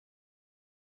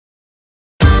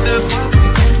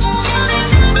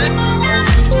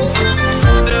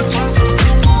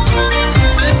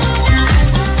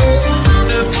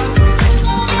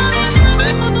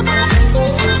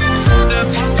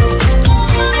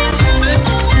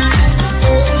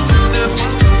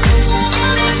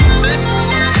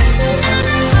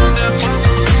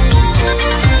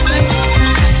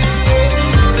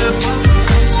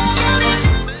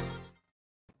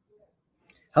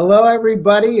Hello,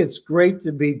 everybody. It's great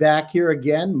to be back here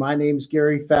again. My name is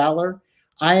Gary Fowler.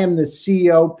 I am the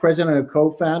CEO, president, and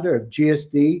co-founder of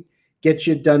GSD, Get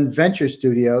Shit Done Venture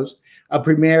Studios, a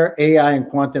premier AI and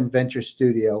quantum venture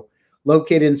studio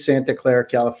located in Santa Clara,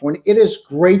 California. It is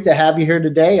great to have you here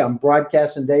today. I'm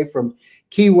broadcasting today from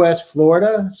Key West,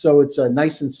 Florida, so it's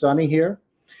nice and sunny here.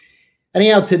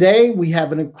 Anyhow, today we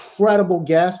have an incredible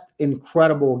guest. Dr.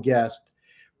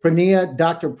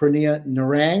 Pranita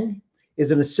Narang is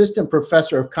an assistant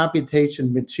professor of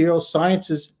computation material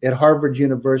sciences at Harvard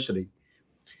University,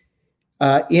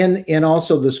 in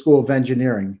also the School of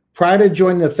Engineering. Prior to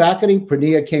joining the faculty,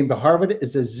 Pranita came to Harvard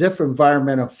as a Ziff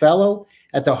Environmental Fellow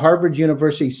at the Harvard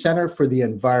University Center for the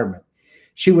Environment.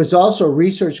 She was also a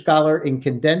research scholar in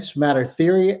condensed matter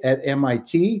theory at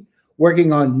MIT,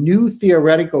 working on new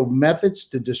theoretical methods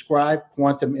to describe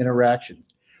quantum interaction.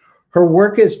 Her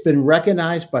work has been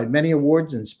recognized by many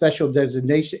awards and special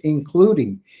designations,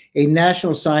 including a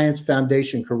National Science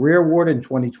Foundation Career Award in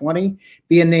 2020,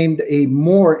 being named a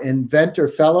Moore Inventor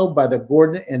Fellow by the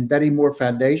Gordon and Betty Moore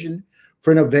Foundation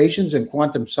for Innovations in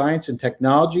Quantum Science and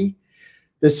Technology,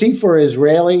 the Sefer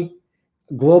Israeli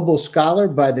Global Scholar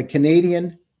by the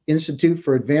Canadian Institute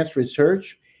for Advanced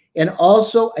Research, and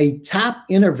also a top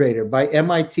innovator by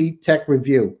MIT Tech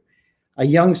Review, a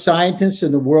young scientist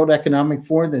in the World Economic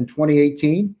Forum in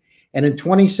 2018, and in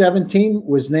 2017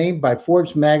 was named by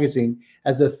Forbes magazine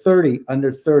as a 30 under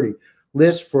 30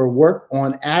 list for work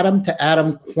on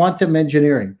atom-to-atom quantum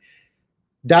engineering.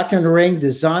 Dr. Narang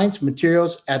designs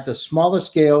materials at the smallest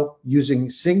scale using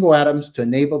single atoms to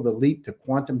enable the leap to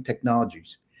quantum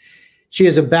technologies. She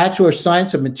has a Bachelor of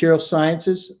Science of Material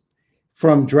Sciences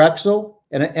from Drexel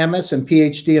and an MS and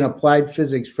PhD in Applied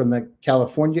Physics from the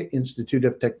California Institute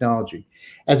of Technology.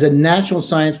 As a National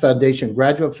Science Foundation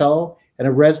Graduate Fellow and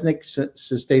a Resnick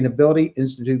Sustainability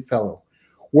Institute Fellow,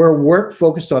 where work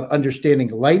focused on understanding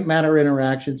light-matter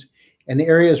interactions in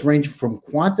areas ranging from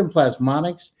quantum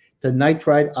plasmonics to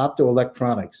nitride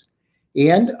optoelectronics.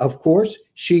 And, of course,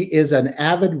 she is an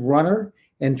avid runner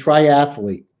and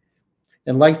triathlete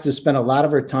and likes to spend a lot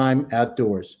of her time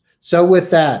outdoors. So with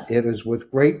that, it is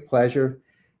with great pleasure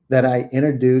that I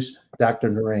introduce Dr.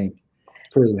 Narang.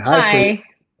 Hi,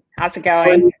 how's it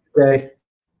going?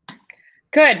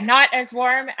 Good, not as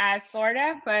warm as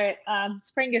Florida, but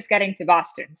spring is getting to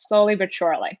Boston, slowly but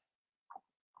surely.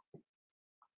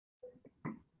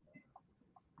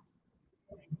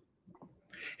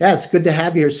 Yeah, it's good to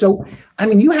have you here. So, I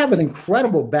mean, you have an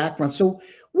incredible background. So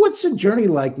what's the journey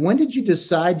like? When did you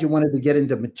decide you wanted to get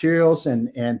into materials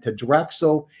and to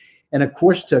Drexel? And of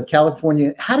course, to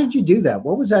California. How did you do that?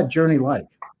 What was that journey like?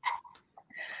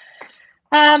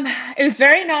 It was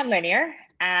very nonlinear,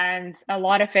 and a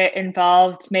lot of it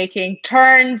involved making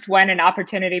turns when an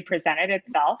opportunity presented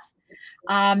itself.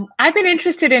 I've been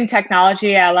interested in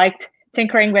technology. I liked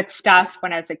tinkering with stuff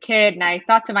when I was a kid, and I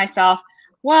thought to myself,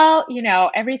 well, you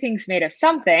know, everything's made of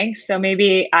something, so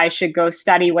maybe I should go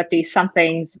study what these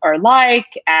somethings are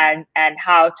like and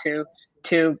how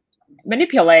to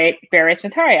manipulate various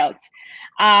materials.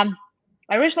 I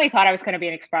originally thought I was going to be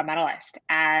an experimentalist,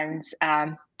 and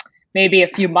maybe a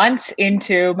few months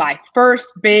into my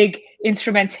first big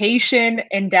instrumentation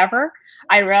endeavor,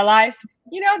 I realized,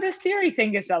 you know, this theory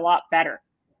thing is a lot better.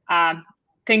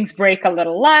 Things break a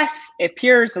little less, it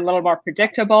appears a little more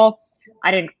predictable.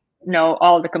 I didn't know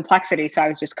all the complexity, so I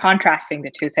was just contrasting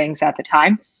the two things at the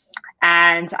time.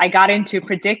 And I got into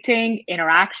predicting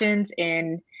interactions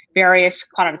in various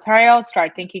quantum materials,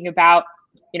 started thinking about,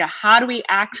 you know, how do we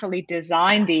actually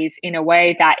design these in a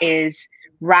way that is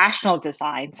rational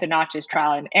design? So not just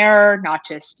trial and error, not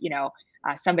just, you know,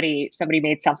 somebody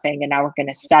made something and now we're going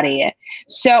to study it.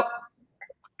 So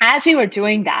as we were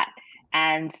doing that,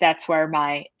 and that's where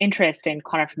my interest in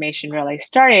quantum information really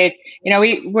started, you know,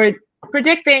 we were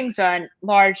predicting on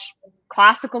large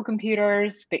classical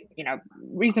computers, you know,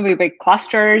 reasonably big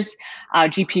clusters.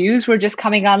 GPUs were just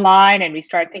coming online, and we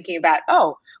started thinking about,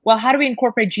 oh, well, how do we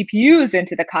incorporate GPUs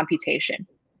into the computation?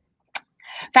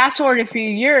 Fast forward a few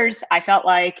years, I felt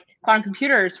like quantum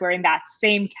computers were in that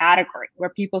same category where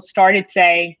people started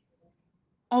saying,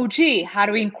 oh, gee, how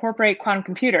do we incorporate quantum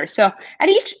computers? So at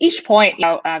each point, you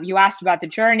know, you asked about the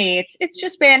journey. It's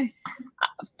just been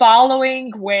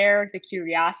following where the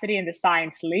curiosity and the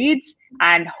science leads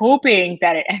and hoping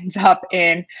that it ends up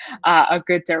in a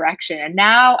good direction. And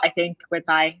now I think with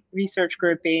my research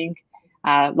group being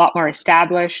a lot more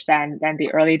established than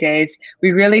the early days,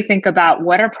 we really think about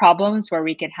what are problems where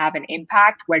we can have an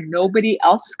impact where nobody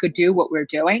else could do what we're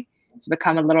doing. To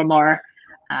become a little more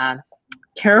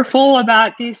careful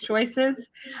about these choices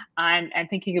and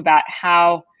thinking about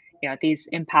how these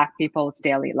impact people's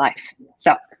daily life.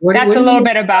 So What that's do a you little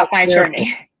mean bit about my careful?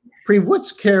 journey. Pri,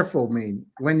 what's careful mean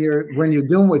when you're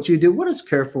doing what you do? What does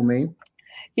careful mean?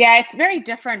 Yeah, it's very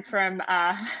different from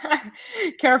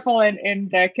careful in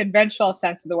the conventional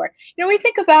sense of the word. We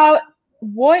think about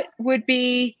what would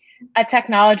be a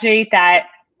technology that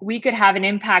we could have an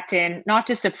impact in, not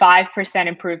just a 5%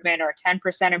 improvement or a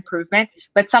 10% improvement,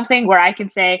 but something where I can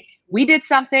say, we did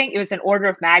something, it was an order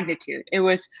of magnitude. It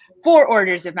was 4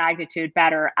 orders of magnitude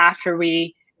better after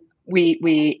we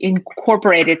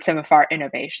incorporated some of our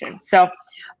innovations. So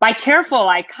by careful,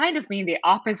 I kind of mean the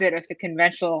opposite of the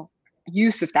conventional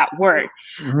use of that word.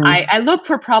 Mm-hmm. I look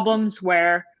for problems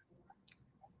where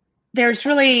there's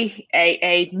really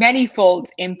a manifold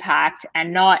impact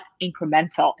and not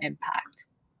incremental impact.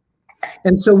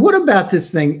 And so what about this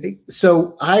thing?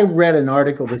 So I read an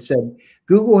article that said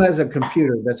Google has a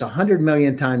computer that's 100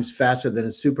 million times faster than a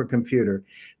supercomputer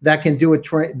that can do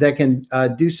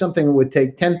do something that would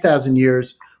take 10,000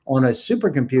 years on a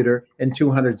supercomputer in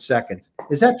 200 seconds.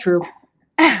 Is that true?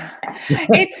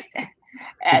 It's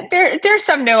there's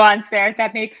some nuance there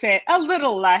that makes it a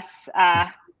little less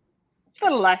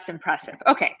impressive.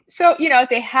 Okay, so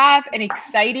they have an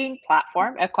exciting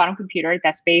platform, a quantum computer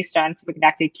that's based on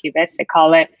superconducting qubits. They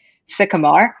call it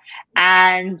Sycamore,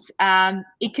 and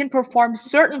it can perform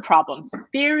certain problems,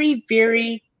 very,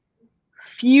 very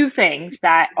few things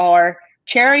that are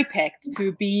cherry picked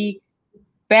to be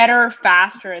better,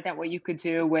 faster than what you could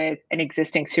do with an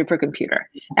existing supercomputer.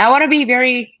 Now, I want to be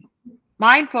very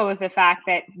mindful of the fact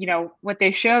that what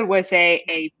they showed was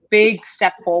a big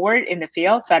step forward in the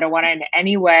field. So I don't want to in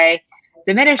any way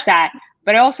diminish that,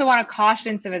 but I also want to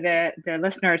caution some of the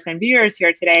listeners and viewers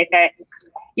here today that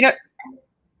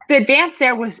the advance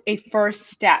there was a first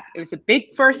step. It was a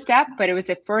big first step, but it was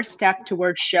a first step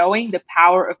towards showing the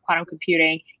power of quantum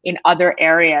computing in other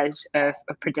areas of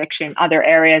prediction, other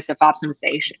areas of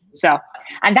optimization. So,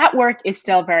 and that work is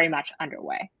still very much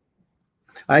underway.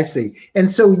 I see.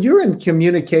 And so you're in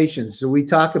communications. So we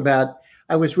talk about,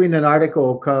 I was reading an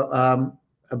article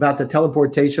about the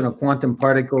teleportation of quantum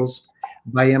particles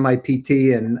by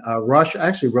MIPT, and Rush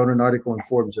actually wrote an article in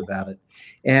Forbes about it.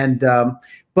 And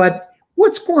but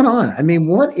what's going on? I mean,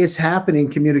 what is happening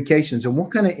in communications, and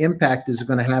what kind of impact is it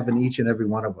going to have in each and every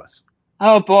one of us?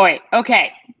 Oh boy.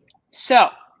 Okay. So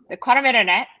the quantum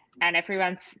internet, and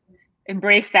everyone's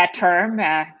embraced that term,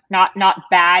 not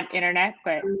bad internet,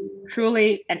 but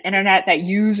truly an internet that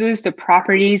uses the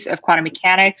properties of quantum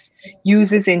mechanics,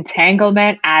 uses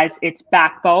entanglement as its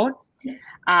backbone.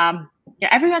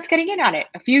 Everyone's getting in on it.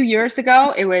 A few years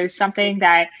ago, it was something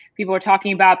that people were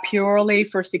talking about purely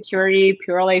for security,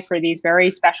 purely for these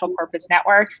very special purpose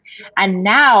networks. And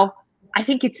now I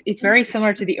think it's very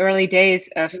similar to the early days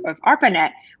of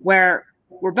ARPANET, where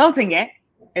we're building it.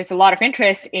 There's a lot of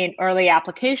interest in early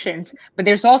applications, but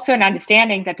there's also an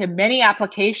understanding that there are many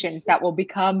applications that will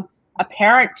become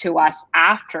apparent to us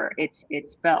after it's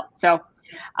built. So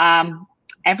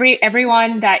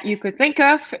everyone that you could think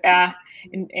of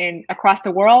in across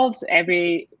the world,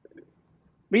 every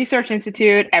research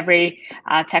institute, every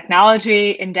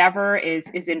technology endeavor is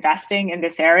investing in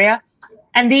this area.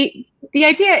 And the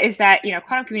idea is that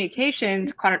quantum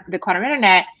communications, the quantum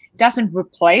internet, doesn't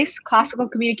replace classical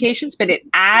communications, but it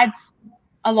adds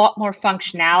a lot more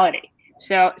functionality.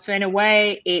 So in a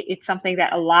way, it's something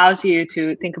that allows you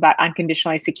to think about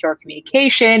unconditionally secure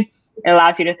communication. It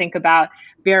allows you to think about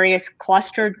various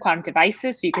clustered quantum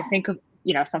devices. So you can think of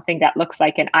something that looks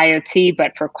like an IoT,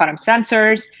 but for quantum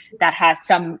sensors, that has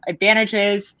some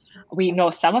advantages. We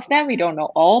know some of them. We don't know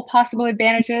all possible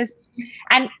advantages.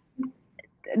 And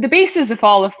the basis of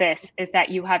all of this is that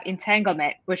you have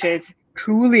entanglement, which is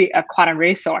truly a quantum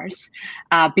resource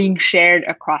being shared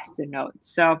across the nodes.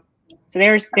 So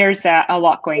there's a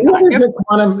lot going on. What is a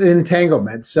quantum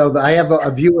entanglement? So I have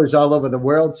viewers all over the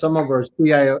world. Some of our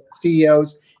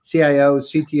CEOs,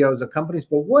 CIOs, CTOs of companies.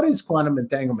 But what is quantum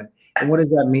entanglement, and what does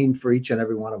that mean for each and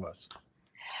every one of us?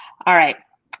 All right.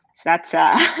 So that's in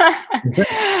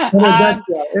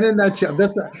a nutshell.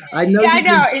 That's I know. Yeah, I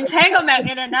know entanglement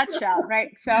in a nutshell,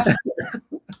 right? So,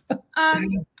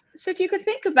 so if you could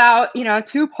think about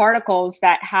two particles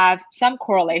that have some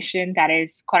correlation that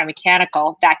is quantum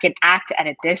mechanical that can act at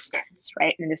a distance,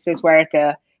 right? And this is where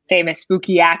the famous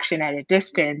spooky action at a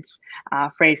distance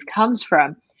phrase comes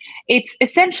from. It's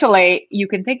essentially, you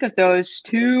can think of those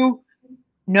two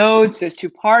nodes, those two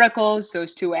particles,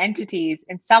 those two entities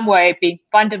in some way being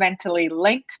fundamentally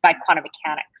linked by quantum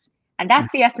mechanics. And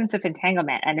that's the essence of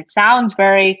entanglement. And it sounds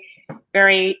very,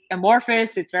 very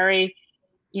amorphous. It's very,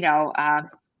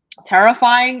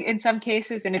 terrifying in some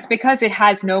cases. And it's because it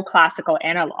has no classical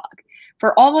analog.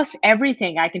 for almost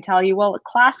everything, I can tell you, well,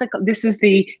 this is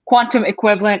the quantum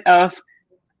equivalent of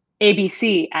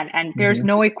ABC, and there's Mhm.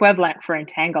 no equivalent for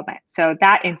entanglement. So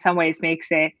that in some ways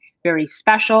makes it very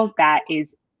special. That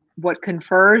is what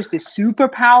confers the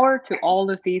superpower to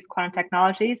all of these quantum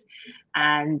technologies,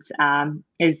 and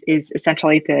is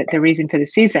essentially the reason for the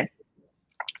season.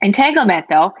 Entanglement,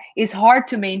 though, is hard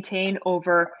to maintain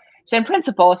over. So, in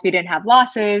principle, if we didn't have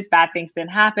losses, bad things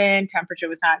didn't happen, temperature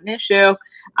was not an issue,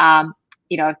 um,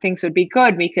 things would be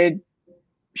good. We could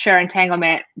share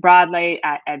entanglement broadly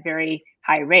at very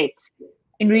high rates.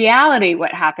 In reality,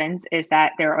 what happens is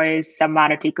that there is some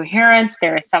amount of decoherence,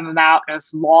 there is some amount of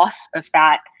loss of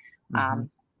that Mhm.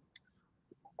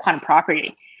 quantum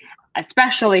property,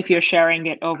 especially if you're sharing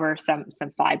it over some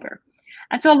fiber.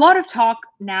 And so a lot of talk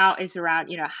now is around,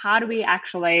 how do we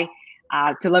actually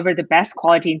deliver the best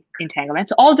quality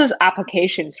entanglements? All those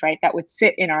applications, right, that would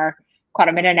sit in our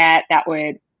quantum internet, that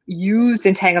would use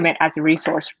entanglement as a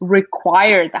resource,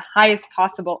 require the highest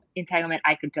possible entanglement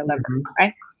I could deliver, Mhm.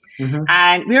 right? Mhm.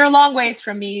 And we're a long ways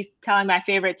from me telling my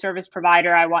favorite service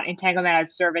provider I want entanglement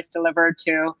as service delivered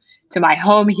to my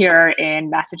home here in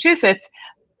Massachusetts.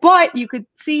 But you could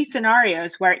see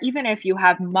scenarios where even if you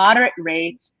have moderate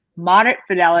rates, moderate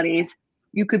fidelities,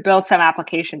 you could build some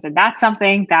applications. And that's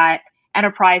something that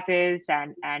enterprises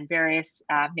and various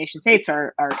nation states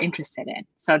are interested in.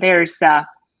 So there's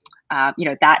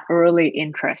that early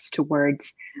interest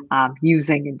towards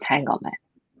using entanglement.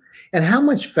 And how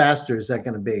much faster is that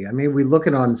going to be? I mean, we look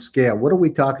at on scale. What are we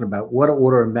talking about? What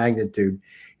order of magnitude?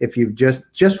 If you've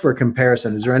just for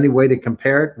comparison, is there any way to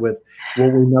compare it with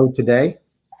what we know today?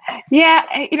 Yeah,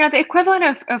 the equivalent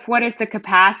of what is the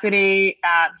capacity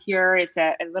here is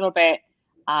a little bit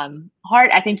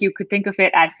hard. I think you could think of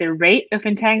it as the rate of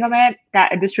entanglement,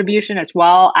 that distribution, as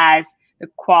well as the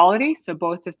quality. So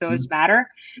both of those matter.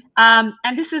 And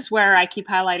this is where I keep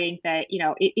highlighting that,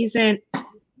 it isn't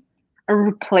a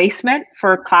replacement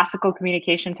for classical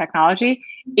communication technology.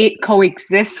 It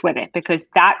coexists with it because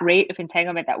that rate of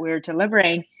entanglement that we're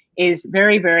delivering is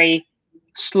very, very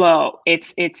slow.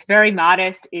 It's very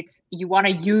modest. You want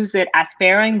to use it as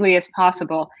sparingly as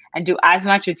possible and do as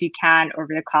much as you can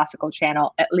over the classical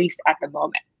channel, at least at the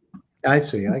moment. I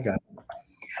see. I got it.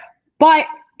 But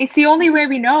it's the only way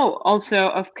we know also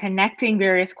of connecting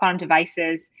various quantum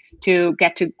devices to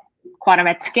get to quantum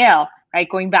at scale, right?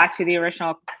 Going back to the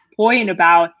original point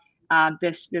about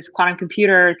this quantum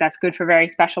computer that's good for very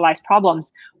specialized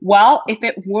problems. Well, if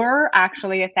it were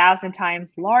actually 1,000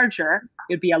 times larger,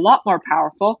 it would be a lot more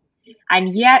powerful.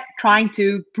 And yet trying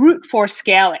to brute force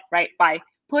scale it, right, by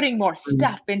putting more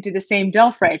stuff into the same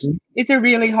DIL fridge, Mhm. it's a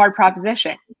really hard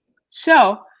proposition.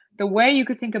 So the way you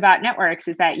could think about networks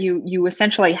is that you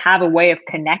essentially have a way of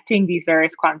connecting these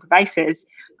various quantum devices,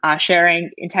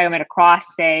 sharing entanglement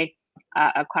across, say,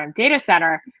 a quantum data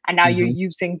center, and now you're Mhm.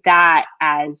 using that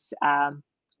as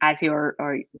your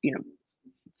or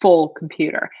full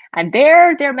computer. And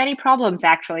there are many problems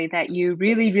actually that you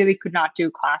really could not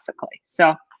do classically.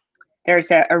 So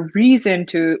there's a reason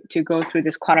to go through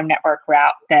this quantum network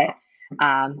route that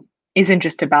isn't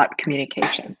just about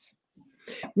communications.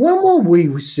 When will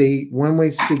we see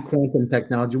quantum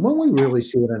technology? When we really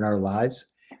see it in our lives?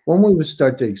 When we will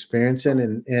start to experience it?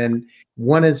 And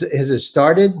when has it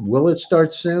started? Will it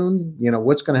start soon?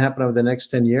 What's going to happen over the next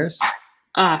 10 years?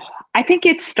 Uh, I think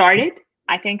it started.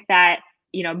 I think that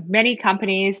many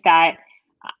companies that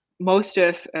most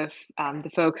of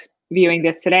the folks viewing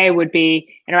this today would be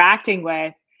interacting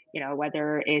with,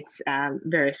 whether it's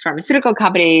various pharmaceutical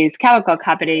companies, chemical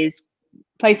companies,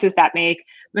 places that make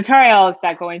materials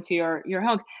that go into your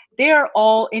home. They are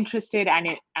all interested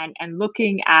and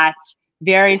looking at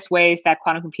various ways that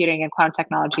quantum computing and quantum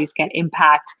technologies can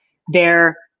impact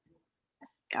their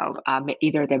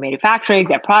either their manufacturing,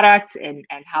 their products, and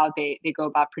how they go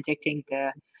about predicting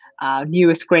the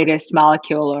newest, greatest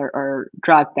molecule or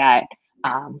drug that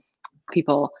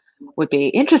people would be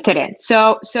interested in.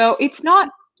 So it's not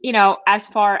as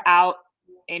far out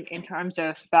in terms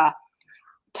of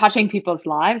touching people's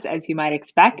lives as you might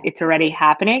expect. It's already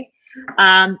happening,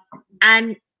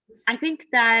 and I think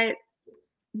that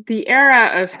the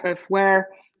era of where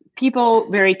people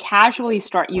very casually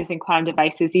start using quantum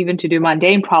devices even to do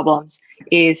mundane problems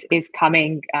is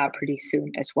coming pretty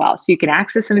soon as well. So you can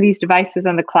access some of these devices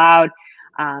on the cloud.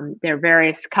 There are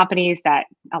various companies that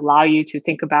allow you to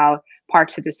think about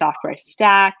parts of the software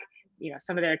stack.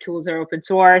 Some of their tools are open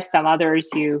source, some others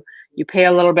you pay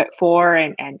a little bit for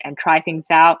and try things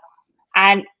out.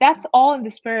 And that's all in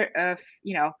the spirit of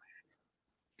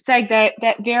saying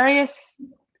that various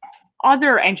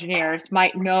other engineers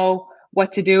might know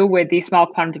what to do with these small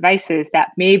quantum devices that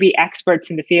maybe experts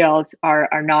in the field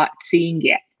are not seeing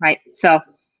yet, right? So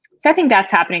I think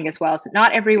that's happening as well. So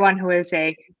not everyone who is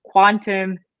a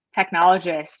quantum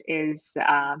technologist is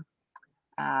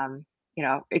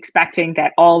expecting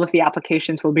that all of the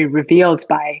applications will be revealed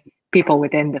by people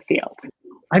within the field.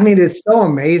 I mean, it's so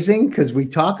amazing because we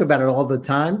talk about it all the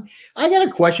time. I got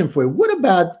a question for you. What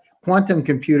about quantum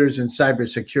computers and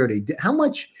cybersecurity? How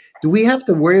much do we have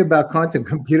to worry about quantum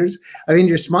computers? I mean,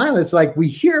 you're smiling. It's like we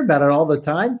hear about it all the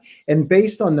time. And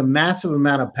based on the massive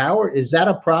amount of power, is that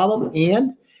a problem?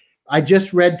 And I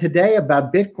just read today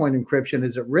about Bitcoin encryption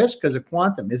is at risk because of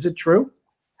quantum. Is it true?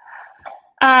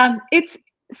 It's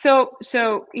so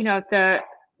the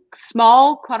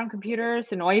small quantum computers,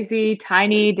 the noisy,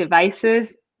 tiny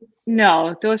devices,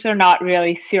 no, those are not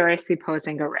really seriously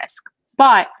posing a risk.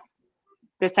 But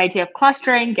this idea of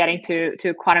clustering, getting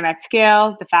to quantum at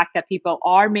scale, the fact that people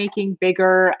are making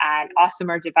bigger and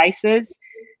awesomer devices,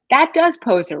 that does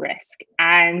pose a risk.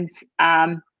 And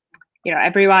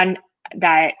everyone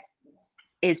that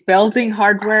is building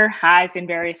hardware has in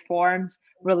various forms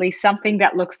released something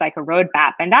that looks like a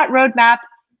roadmap. And that roadmap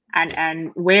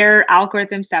and where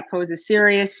algorithms that pose a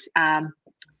serious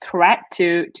threat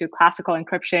to classical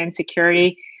encryption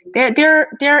security, they're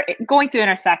going to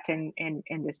intersect in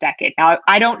this decade. Now,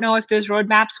 I don't know if those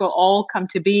roadmaps will all come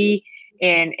to be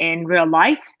in real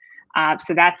life.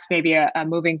 So that's maybe a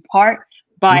moving part.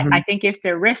 But I think if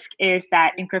the risk is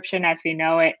that encryption as we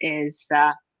know it is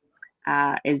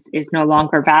no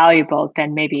longer valuable,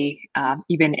 then maybe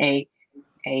even a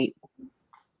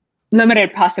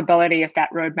limited possibility of that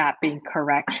roadmap being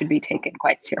correct should be taken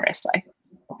quite seriously.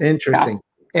 Interesting. Yeah.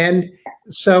 And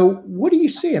so what do you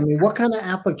see? I mean, what kind of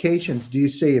applications do you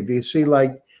see? If you see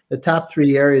like the top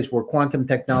 3 areas where quantum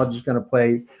technology is going to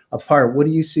play a part, what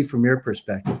do you see from your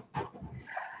perspective?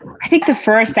 I think the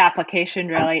first application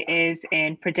really is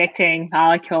in predicting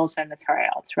molecules and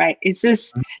materials, right? This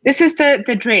is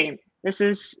the dream. This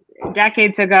is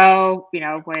decades ago,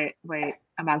 with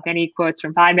among many quotes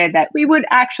from Feynman, that we would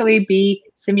actually be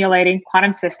simulating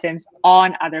quantum systems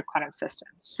on other quantum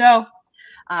systems. So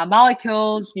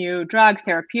molecules, new drugs,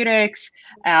 therapeutics,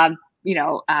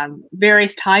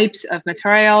 various types of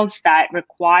materials that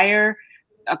require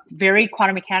a very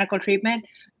quantum mechanical treatment,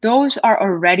 those are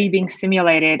already being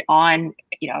simulated on,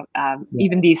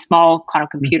 even these small quantum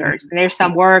computers. And there's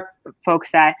some work,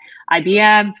 folks at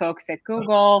IBM, folks at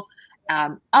Google,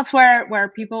 elsewhere, where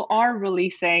people are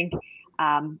releasing,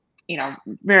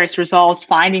 various results,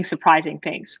 finding surprising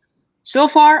things. So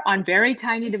far, on very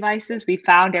tiny devices, we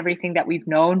found everything that we've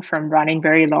known from running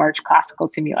very large classical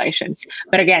simulations.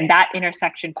 But again, that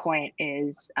intersection point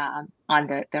is on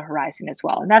the horizon as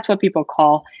well. And that's what people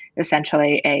call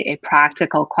essentially a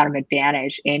practical quantum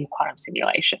advantage in quantum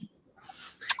simulation.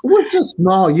 What's a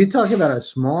small? You talk about a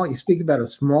small, you speak about a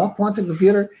small quantum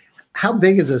computer. How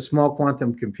big is a small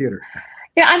quantum computer?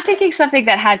 Yeah, I'm thinking something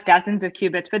that has dozens of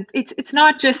qubits, but it's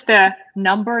not just the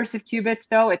numbers of qubits,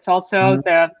 though. It's also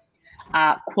the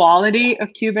quality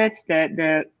of qubits,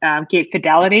 the gate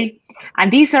fidelity.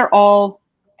 And these are all,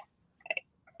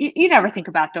 you never think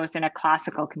about those in a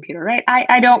classical computer, right?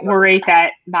 I don't worry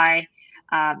that my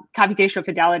computational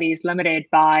fidelity is limited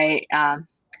by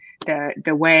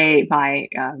the way my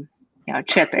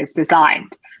chip is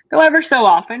designed. Though ever so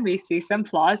often we see some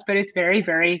flaws, but it's very,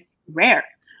 very rare.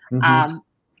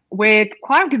 With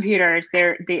quantum computers,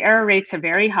 the error rates are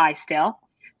very high still.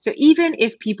 So even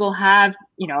if people have,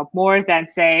 more than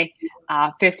say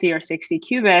 50 or 60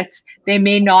 qubits, they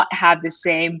may not have the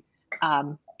same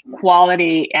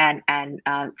quality and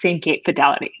same gate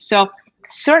fidelity. So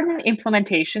certain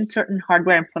implementations, certain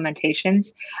hardware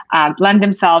implementations lend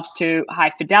themselves to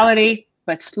high fidelity,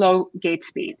 but slow gate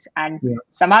speeds. And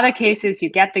some other cases, you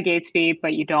get the gate speed,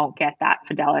 but you don't get that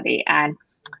fidelity. And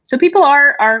so people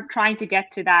are trying to get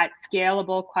to that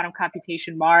scalable quantum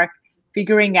computation mark,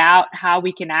 figuring out how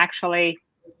we can actually,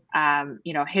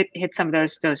 hit some of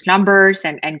those numbers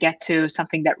and get to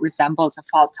something that resembles a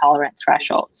fault tolerant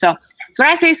threshold. So when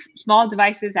I say small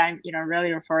devices, I'm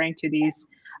really referring to these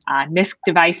NISQ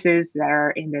devices that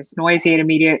are in this noisy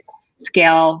intermediate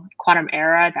scale quantum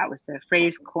era. That was a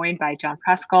phrase coined by John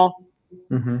Preskill.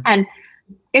 And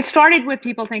it started with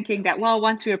people thinking that, well,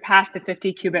 once we are past the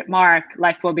 50 qubit mark,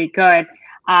 life will be good.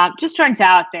 Just turns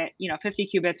out that 50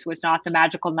 qubits was not the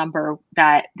magical number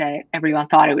that everyone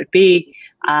thought it would be.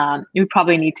 We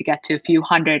probably need to get to a few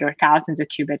hundred or thousands of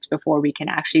qubits before we can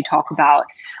actually talk about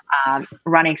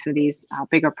running some of these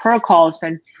bigger protocols,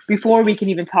 and before we can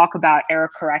even talk about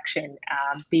error correction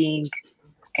being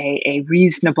a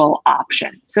reasonable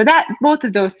option. So that both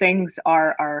of those things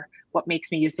are what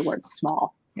makes me use the word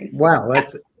small. Wow,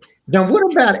 that's now.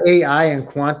 What about AI and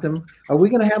quantum? Are we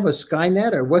going to have a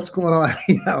Skynet, or what's going on?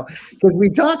 Because we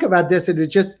talk about this, and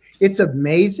it's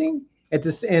amazing at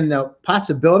this and the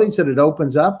possibilities that it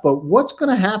opens up. But what's going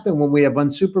to happen when we have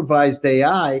unsupervised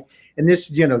AI and this,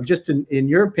 just in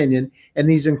your opinion, and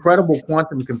these incredible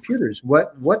quantum computers?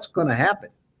 What's going to happen?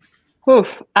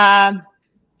 Oof.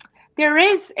 There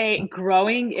is a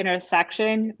growing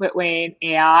intersection between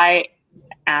AI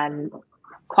and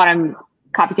quantum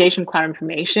computation, quantum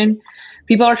information.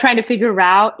 People are trying to figure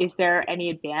out, is there any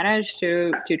advantage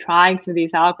to trying some of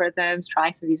these algorithms,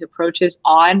 trying some of these approaches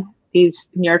on these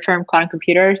near-term quantum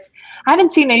computers? I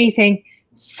haven't seen anything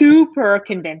super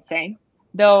convincing,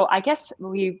 though I guess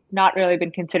we've not really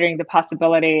been considering the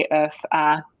possibility of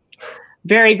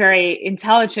very, very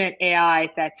intelligent AI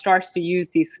that starts to use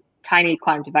these tiny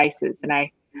quantum devices. And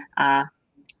I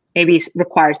maybe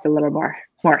requires a little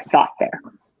more thought there.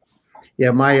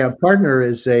 Yeah, my partner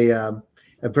is a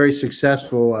very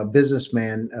successful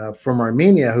businessman from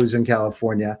Armenia who's in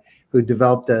California, who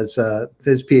developed his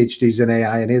PhDs in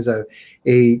AI, and he has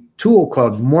a tool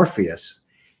called Morpheus.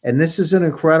 And this is an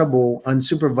incredible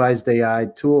unsupervised AI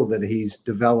tool that he's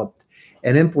developed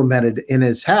and implemented in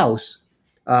his house.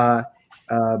 I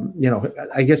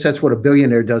guess that's what a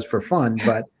billionaire does for fun,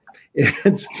 but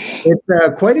it's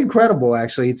quite incredible,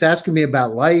 actually. It's asking me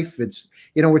about life. It's,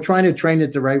 we're trying to train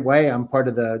it the right way. I'm part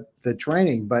of the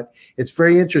training, but it's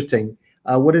very interesting.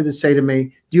 What did it say to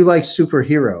me? Do you like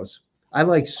superheroes? I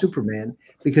like Superman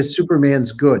because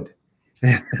Superman's good.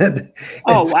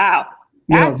 Oh, wow.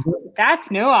 That's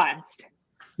nuanced.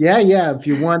 Yeah. If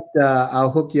you want,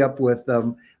 I'll hook you up with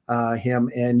him,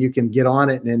 and you can get on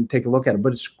it and take a look at it.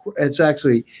 But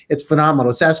it's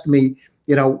phenomenal. It's asking me,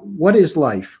 what is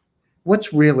life? What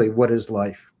is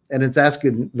life? And it's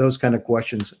asking those kind of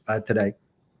questions today.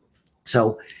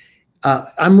 So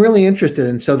I'm really interested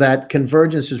in, so that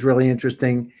convergence is really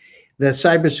interesting. The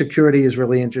cybersecurity is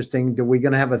really interesting. Are we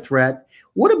going to have a threat?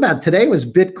 What about today was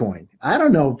Bitcoin? I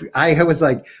don't know. I was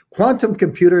like quantum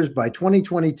computers by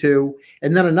 2022.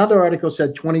 And then another article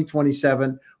said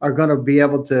 2027 are going to be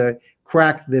able to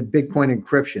crack the Bitcoin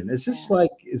encryption.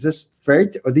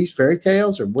 Are these fairy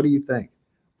tales, or what do you think?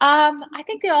 I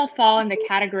think they all fall in the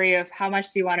category of how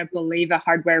much do you want to believe a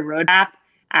hardware roadmap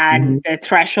and the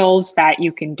thresholds that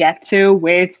you can get to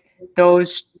with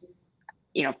those,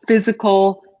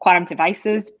 physical quantum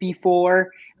devices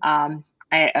before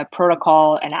a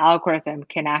protocol, an algorithm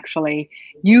can actually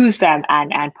use them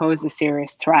and pose a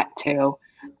serious threat to,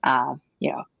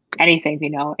 anything we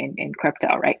know in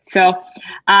crypto, right? So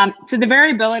the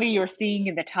variability you're seeing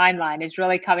in the timeline is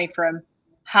really coming from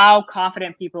how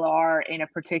confident people are in a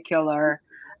particular,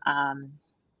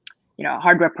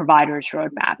 hardware provider's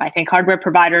roadmap. I think hardware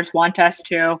providers want us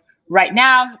to, right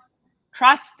now,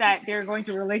 trust that they're going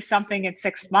to release something in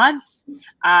 6 months,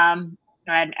 and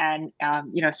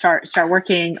start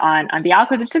working on the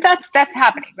algorithm. So that's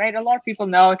happening, right? A lot of people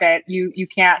know that you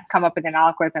can't come up with an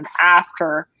algorithm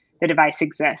after the device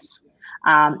exists.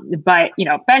 But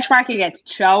benchmarking it,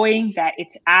 showing that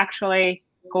it's actually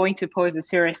going to pose a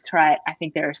serious threat, I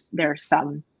think there's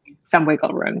some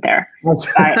wiggle room there.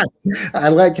 I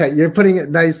like how you're putting it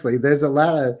nicely. There's a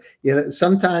lot of,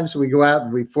 sometimes we go out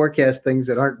and we forecast things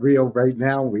that aren't real right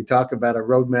now. We talk about a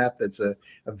roadmap that's a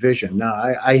vision. No,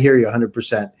 I hear you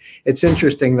 100%. It's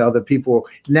interesting, though, that people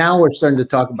now are starting to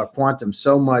talk about quantum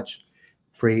so much,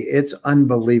 Pri. It's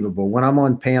unbelievable. When I'm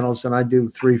on panels, and I do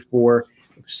 3, 4,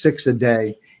 6 a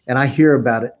day, and I hear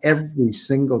about it every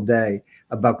single day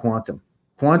about quantum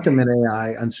and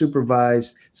AI,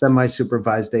 unsupervised,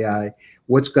 semi-supervised AI.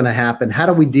 What's going to happen? How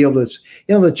do we deal with this?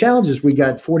 The challenge is we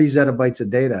got 40 zettabytes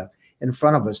of data in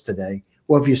front of us today.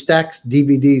 Well, if you stack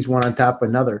DVDs one on top of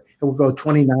another, it will go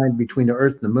 29 between the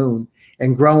Earth and the Moon,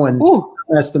 and growing,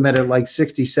 estimated like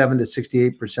 67 to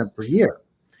 68% per year.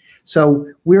 So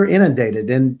we're inundated,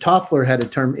 and Toffler had a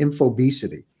term,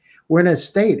 infobesity. We're in a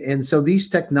state, and so these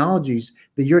technologies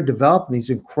that you're developing, these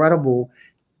incredible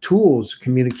tools,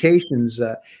 communications,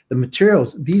 the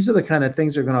materials, these are the kind of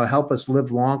things that are going to help us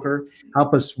live longer,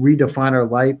 help us redefine our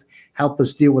life, help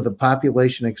us deal with a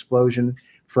population explosion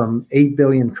from 8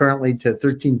 billion currently to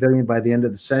 13 billion by the end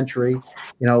of the century.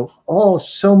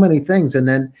 So many things. And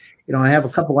then, I have a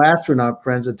couple astronaut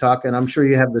friends that talk, and I'm sure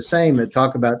you have the same, that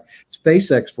talk about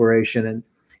space exploration and,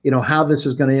 how this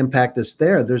is going to impact us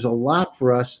there. There's a lot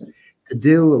for us to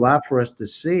do, a lot for us to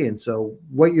see. And so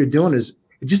what you're doing is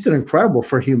just an incredible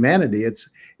for humanity.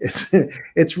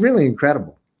 It's really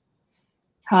incredible.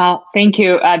 Thank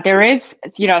you. There is,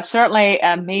 certainly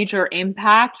a major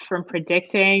impact from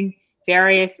predicting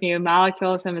various new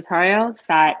molecules and materials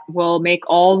that will make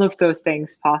all of those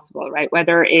things possible, right?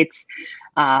 Whether it's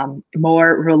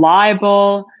more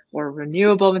reliable or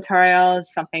renewable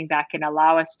materials, something that can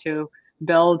allow us to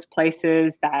build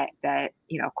places that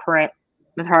current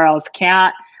materials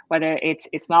can't, whether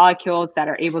it's molecules that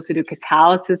are able to do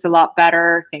catalysis a lot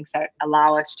better, things that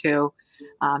allow us to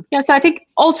so I think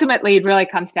ultimately it really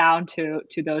comes down to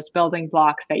those building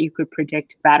blocks that you could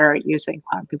predict better using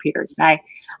quantum computers. And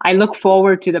I look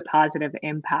forward to the positive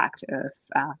impact of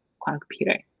quantum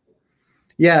computing.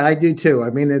 Yeah, I do too.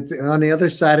 I mean, it's on the other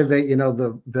side of it,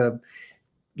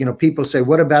 people say,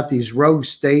 what about these rogue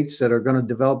states that are going to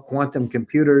develop quantum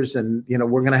computers? And,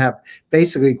 we're going to have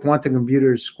basically quantum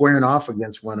computers squaring off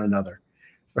against one another.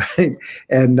 Right.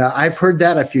 And I've heard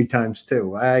that a few times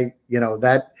too.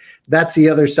 That's the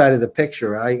other side of the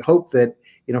picture. I hope that,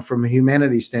 from a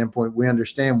humanity standpoint, we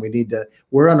understand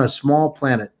we're on a small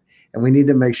planet and we need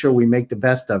to make sure we make the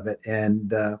best of it,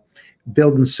 and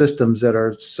building systems that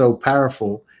are so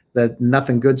powerful that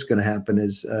nothing good's going to happen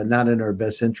is not in our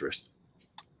best interest.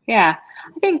 Yeah,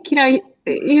 I think, the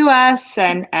U.S.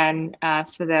 and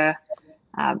so the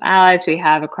allies we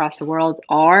have across the world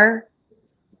are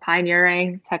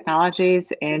pioneering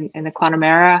technologies in the quantum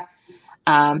era.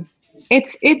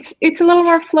 It's a little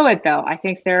more fluid, though. I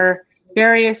think there are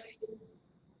various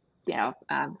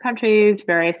countries,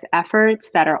 various efforts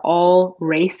that are all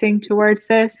racing towards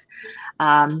this.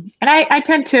 And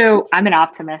I'm an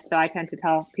optimist, so I tend to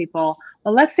tell people,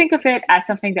 well, let's think of it as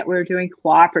something that we're doing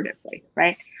cooperatively,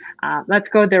 right? Let's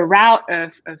go the route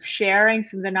of sharing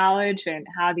some of the knowledge and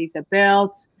how these are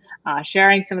built,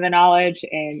 sharing some of the knowledge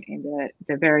in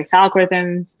the various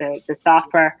algorithms, the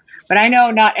software. But I know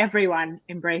not everyone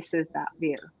embraces that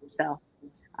view. So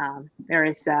there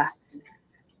is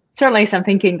certainly some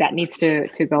thinking that needs to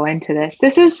go into this.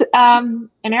 This is an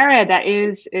area that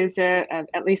is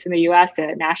at least in the U.S.,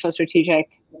 a national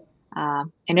strategic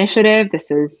initiative.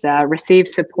 This is received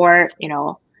support,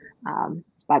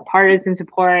 bipartisan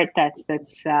support that's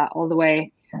all the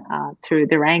way through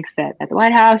the ranks at the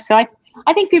White House. So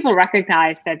I think people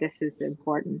recognize that this is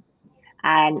important.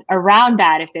 And around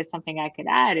that, if there's something I could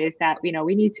add, is that we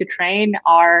need to train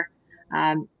our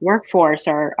workforce,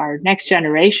 our next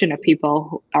generation of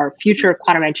people, our future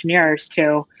quantum engineers,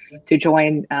 to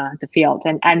join the field.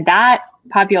 And that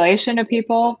population of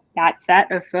people, that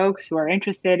set of folks who are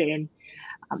interested in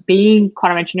being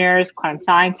quantum engineers, quantum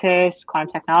scientists,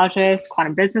 quantum technologists,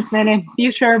 quantum businessmen in the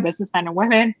future, businessmen and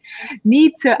women,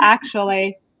 need to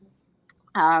actually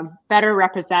better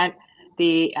represent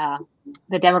the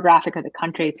demographic of the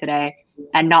country today,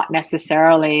 and not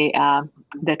necessarily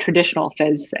the traditional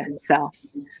physicists. So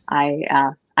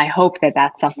I hope that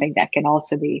that's something that can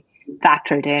also be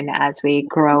factored in as we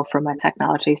grow from a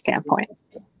technology standpoint.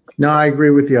 No, I agree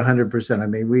with you 100%. I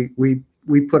mean,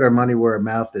 we put our money where our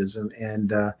mouth is,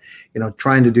 and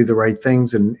trying to do the right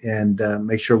things and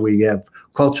make sure we have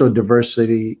cultural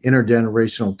diversity,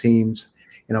 intergenerational teams,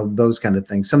 those kind of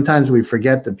things. Sometimes we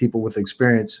forget that people with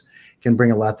experience can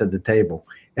bring a lot to the table.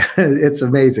 It's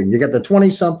amazing. You got the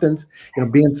 20-somethings,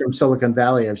 being from Silicon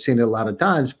Valley, I've seen it a lot of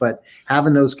times, but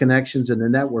having those connections in the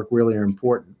network really are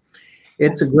important.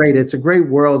 It's a great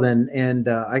world. And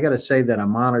I got to say that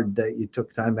I'm honored that you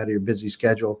took time out of your busy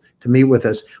schedule to meet with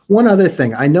us. One other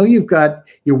thing, I know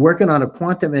you're working on a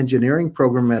quantum engineering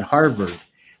program at Harvard,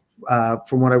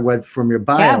 from what I read from your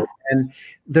bio. Yeah. And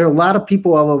there are a lot of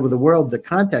people all over the world that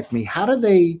contact me. How do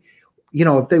they,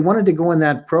 if they wanted to go in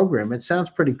that program, it sounds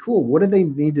pretty cool. What do they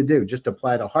need to do? Just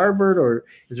apply to Harvard, or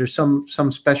is there some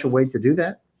special way to do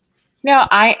that? No,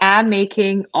 I am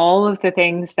making all of the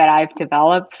things that I've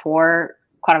developed for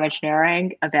quantum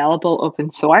engineering available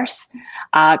open source.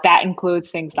 That includes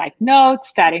things like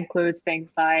notes, that includes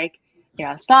things like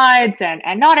slides,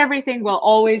 and not everything will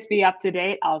always be up to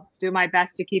date. I'll do my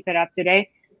best to keep it up to date.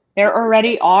 There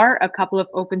already are a couple of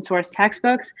open source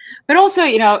textbooks, but also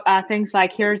things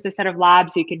like, here's a set of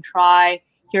labs you can try.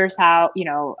 Here's how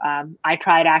I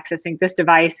tried accessing this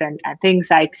device, and things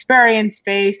like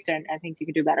experience-based and things you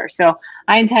can do better. So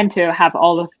I intend to have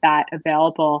all of that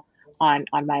available on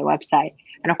my website.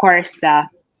 And of course,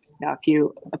 if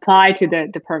you apply to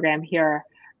the program here,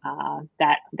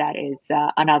 that is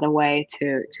another way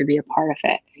to be a part of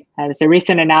it. There's a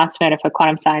recent announcement of a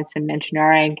quantum science and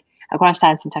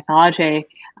technology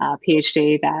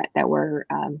PhD that we're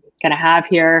going to have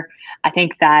here. I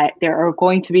think that there are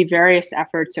going to be various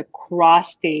efforts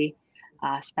across the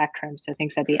spectrum. So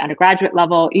things at the undergraduate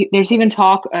level. There's even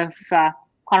talk of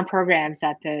quantum programs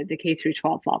at the K through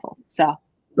 12 level. So.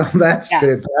 That's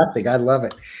fantastic. I love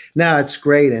it. No, it's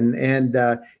great. And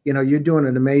you're doing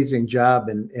an amazing job,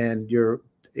 and you're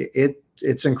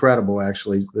it's incredible,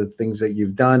 actually, the things that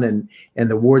you've done and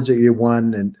the awards that you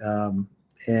won,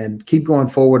 and keep going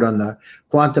forward on the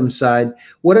quantum side.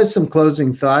 What are some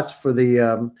closing thoughts for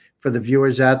the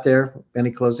viewers out there?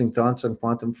 Any closing thoughts on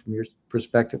quantum from your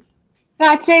perspective?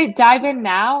 I'd say dive in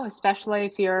now, especially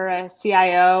if you're a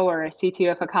CIO or a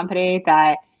CTO of a company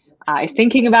that is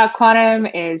thinking about quantum,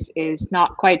 is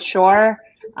not quite sure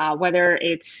whether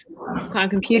it's quantum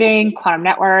computing, quantum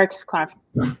networks, quantum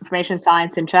information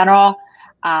science in general.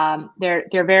 There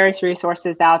are various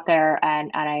resources out there,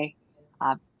 and I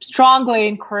strongly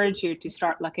encourage you to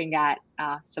start looking at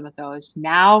some of those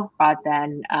now rather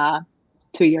than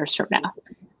 2 years from now.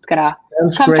 It's gonna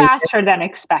come faster than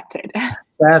expected.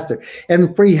 Faster.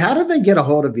 And Pri, how do they get a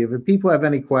hold of you? If people have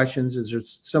any questions, is there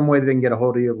some way they can get a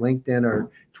hold of you? LinkedIn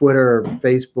or Twitter or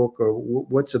Facebook, or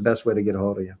what's the best way to get a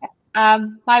hold of you?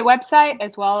 My website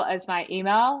as well as my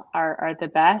email are the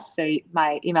best. So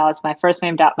my email is my first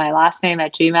name dot my last name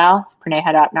at Gmail,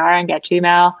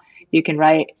 prineha.narang@gmail. You can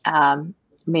write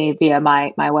me via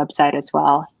my website as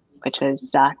well, which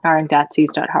is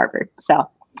narang.cs.harvard. So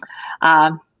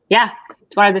yeah,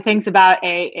 it's one of the things about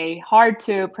a hard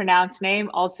to pronounce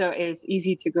name also is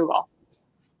easy to Google.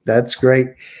 That's great.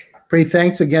 Pri,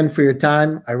 thanks again for your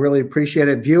time. I really appreciate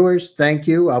it. Viewers, thank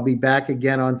you. I'll be back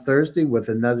again on Thursday with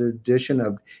another edition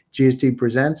of GST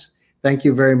Presents. Thank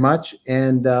you very much.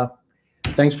 And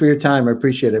thanks for your time. I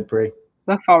appreciate it, Pri.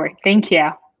 Look forward. Thank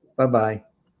you. Bye-bye.